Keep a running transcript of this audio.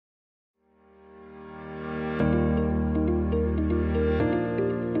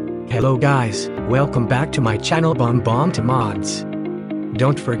Hello guys, welcome back to my channel Bomb to Mods.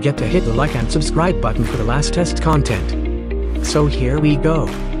 Don't forget to hit the like and subscribe button for the last test content. So here we go.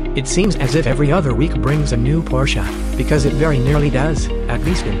 It seems as if every other week brings a new Porsche, because it very nearly does, at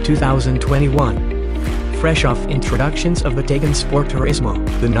least in 2021. Fresh off introductions of the Taycan Sport Turismo,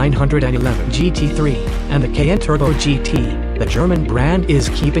 the 911 GT3, and the Cayenne Turbo GT, the German brand is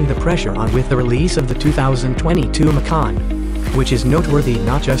keeping the pressure on with the release of the 2022 Macan, which is noteworthy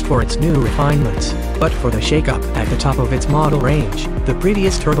not just for its new refinements, but for the shake-up at the top of its model range. The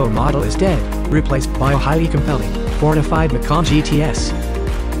previous turbo model is dead, replaced by a highly compelling, fortified Macan GTS.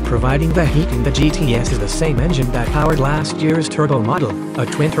 Providing the heat in the GTS is the same engine that powered last year's turbo model, a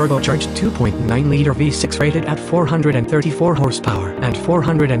twin-turbocharged 2.9-liter V6 rated at 434 horsepower and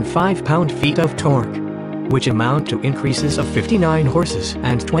 405 pound-feet of torque, which amount to increases of 59 horses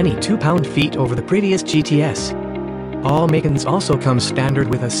and 22 pound-feet over the previous GTS. All Macans also come standard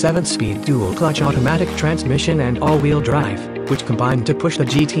with a 7-speed dual-clutch automatic transmission and all-wheel drive, which combine to push the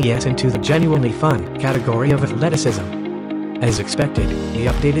GTS into the genuinely fun category of athleticism. As expected, the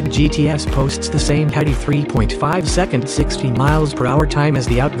updated GTS posts the same heady 3.5-second 60 miles per hour time as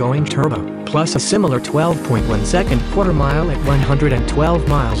the outgoing turbo, plus a similar 12.1-second quarter-mile at 112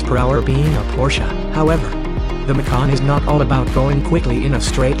 miles per hour being a Porsche. However, the Macan is not all about going quickly in a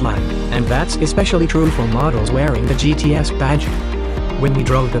straight line, and that's especially true for models wearing the GTS badge. When we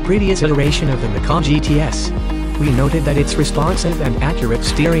drove the previous iteration of the Macan GTS, we noted that its responsive and accurate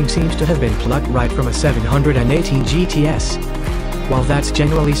steering seems to have been plucked right from a 718 GTS. While that's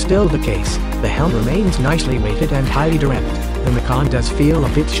generally still the case, the helm remains nicely weighted and highly direct. The Macan does feel a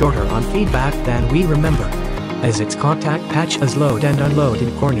bit shorter on feedback than we remember, as its contact patches load and unload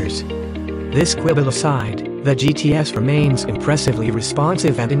in corners. This quibble aside, the GTS remains impressively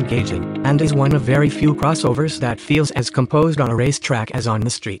responsive and engaging, and is one of very few crossovers that feels as composed on a racetrack as on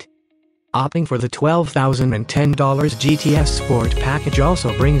the street. Opting for the $12,010 GTS Sport package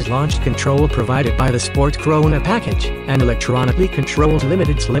also brings launch control provided by the Sport Corona package, an electronically controlled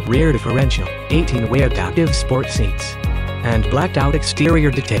limited-slip rear differential, 18-way adaptive sport seats, and blacked-out exterior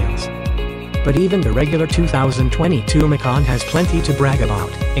details. But even the regular 2022 Macan has plenty to brag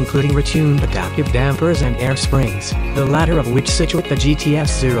about, including retuned adaptive dampers and air springs, the latter of which situate the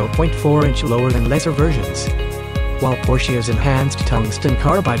GTS 0.4-inch lower than lesser versions. While Porsche's enhanced tungsten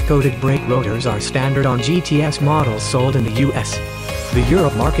carbide-coated brake rotors are standard on GTS models sold in the US, the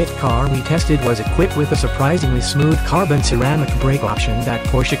Europe market car we tested was equipped with a surprisingly smooth carbon ceramic brake option that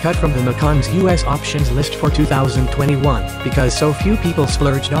Porsche cut from the Macan's US options list for 2021 because so few people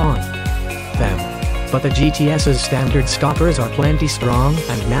splurged on them. But the GTS's standard stoppers are plenty strong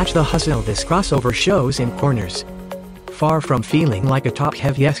and match the hustle this crossover shows in corners. Far from feeling like a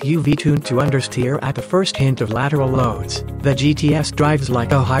top-heavy SUV tuned to understeer at the first hint of lateral loads, the GTS drives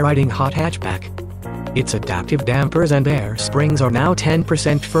like a high-riding hot hatchback. Its adaptive dampers and air springs are now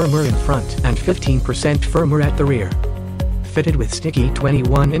 10% firmer in front and 15% firmer at the rear. Fitted with sticky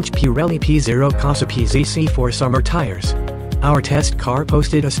 21-inch Pirelli P0 Corsa PZC4 summer tires, our test car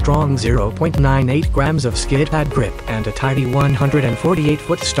posted a strong 0.98 grams of skid pad grip and a tidy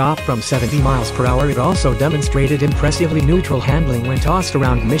 148-foot stop from 70 miles per hour. It also demonstrated impressively neutral handling when tossed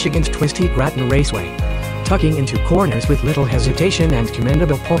around Michigan's twisty Grattan Raceway, tucking into corners with little hesitation and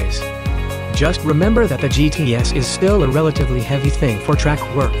commendable poise. Just remember that the GTS is still a relatively heavy thing for track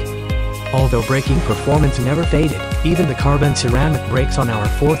work. Although braking performance never faded, even the carbon ceramic brakes on our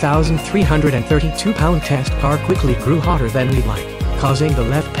 4,332-pound test car quickly grew hotter than we'd like, causing the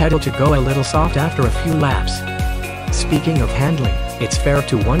left pedal to go a little soft after a few laps. Speaking of handling, it's fair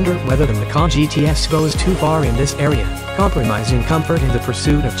to wonder whether the Macan GTS goes too far in this area, compromising comfort in the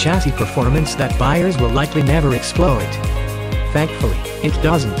pursuit of chassis performance that buyers will likely never exploit. Thankfully, it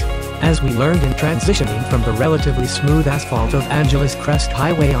doesn't, as we learned in transitioning from the relatively smooth asphalt of Angeles Crest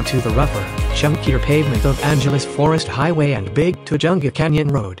Highway onto the rougher, chunkier pavement of Angeles Forest Highway and Big Tujunga Canyon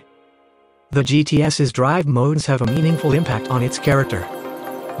Road. The GTS's drive modes have a meaningful impact on its character.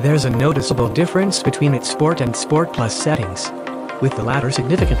 There's a noticeable difference between its Sport and Sport Plus settings, with the latter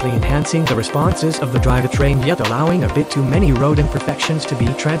significantly enhancing the responses of the drivetrain yet allowing a bit too many road imperfections to be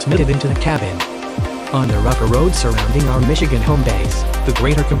transmitted into the cabin. On the rougher roads surrounding our Michigan home base, the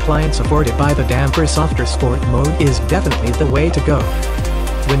greater compliance afforded by the damper softer sport mode is definitely the way to go.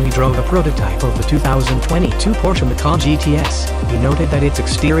 When we drove a prototype of the 2022 Porsche Macan GTS, we noted that its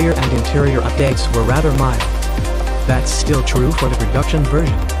exterior and interior updates were rather mild. That's still true for the production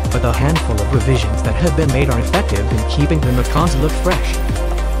version, but the handful of revisions that have been made are effective in keeping the Macan's look fresh.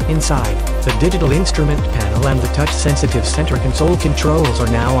 Inside, the digital instrument panel and the touch-sensitive center console controls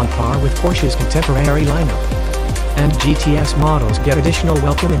are now on par with Porsche's contemporary lineup. and GTS models get additional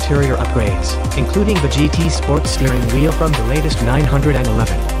welcome interior upgrades, including the GT Sport steering wheel from the latest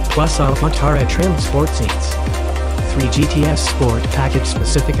 911, plus Alcantara trim sport seats. 3 GTS Sport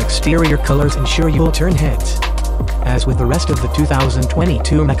package-specific exterior colors ensure you'll turn heads. As with the rest of the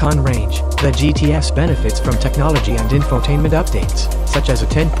 2022 Macan range, the GTS benefits from technology and infotainment updates, such as a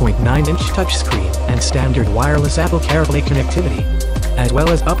 10.9-inch touchscreen and standard wireless Apple CarPlay connectivity, as well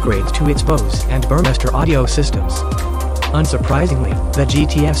as upgrades to its Bose and Burmester audio systems. Unsurprisingly, the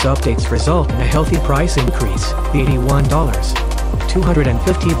GTS updates result in a healthy price increase, the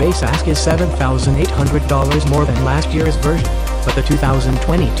 $81.250 base ask is $7,800 more than last year's version, but the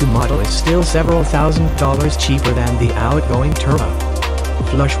 2022 model is still several $1,000s cheaper than the outgoing turbo.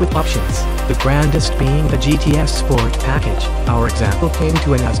 Flush with options, the grandest being the GTS Sport package. Our example came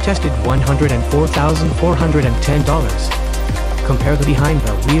to an as-tested $104,410. Compare the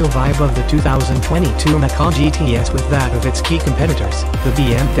behind-the-wheel vibe of the 2022 Macan GTS with that of its key competitors, the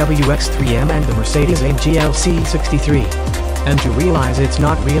BMW X3M and the Mercedes-AMG LC63. And you realize it's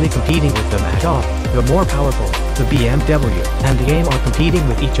not really competing with them at all. The more powerful, the BMW and the AM are competing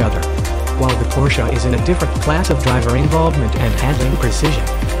with each other, while the Porsche is in a different class of driver involvement and handling precision.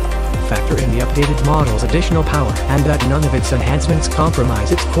 Factor in the updated model's additional power and that none of its enhancements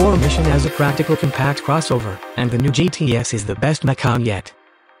compromise its core mission as a practical compact crossover, and the new GTS is the best Macan yet.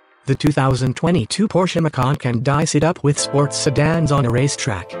 The 2022 Porsche Macan can dice it up with sports sedans on a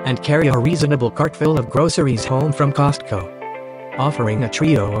racetrack and carry a reasonable cart full of groceries home from Costco. Offering a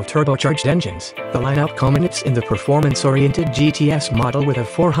trio of turbocharged engines, the lineup culminates in the performance-oriented GTS model with a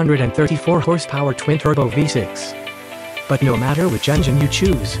 434-horsepower twin-turbo V6. But no matter which engine you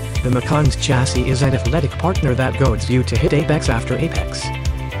choose, the Macan's chassis is an athletic partner that goads you to hit apex after apex.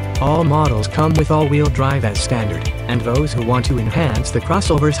 All models come with all-wheel drive as standard, and those who want to enhance the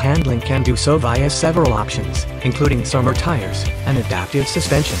crossover's handling can do so via several options, including summer tires, an adaptive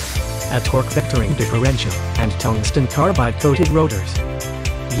suspension, a torque vectoring differential, and tungsten carbide-coated rotors.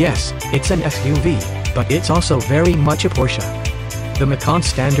 Yes, it's an SUV, but it's also very much a Porsche. The Macan's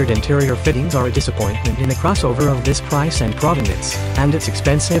standard interior fittings are a disappointment in a crossover of this price and provenance, and it's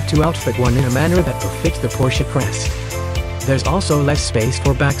expensive to outfit one in a manner that befits the Porsche crest. There's also less space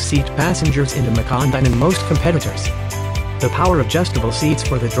for backseat passengers in the Macan than in most competitors. The power-adjustable seats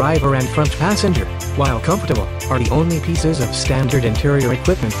for the driver and front passenger, while comfortable, are the only pieces of standard interior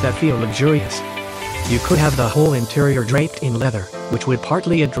equipment that feel luxurious. You could have the whole interior draped in leather, which would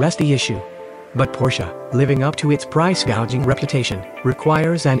partly address the issue. But Porsche, living up to its price-gouging reputation,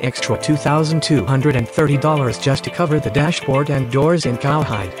 requires an extra $2,230 just to cover the dashboard and doors in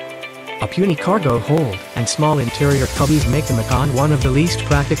cowhide. A puny cargo hold and small interior cubbies make the Macan one of the least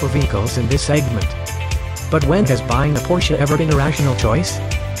practical vehicles in this segment. But when has buying a Porsche ever been a rational choice?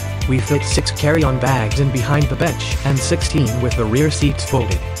 We fit 6 carry-on bags in behind the bench and 16 with the rear seats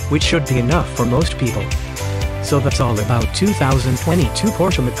folded, which should be enough for most people. So that's all about 2022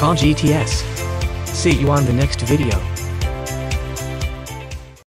 Porsche Macan GTS. See you on the next video.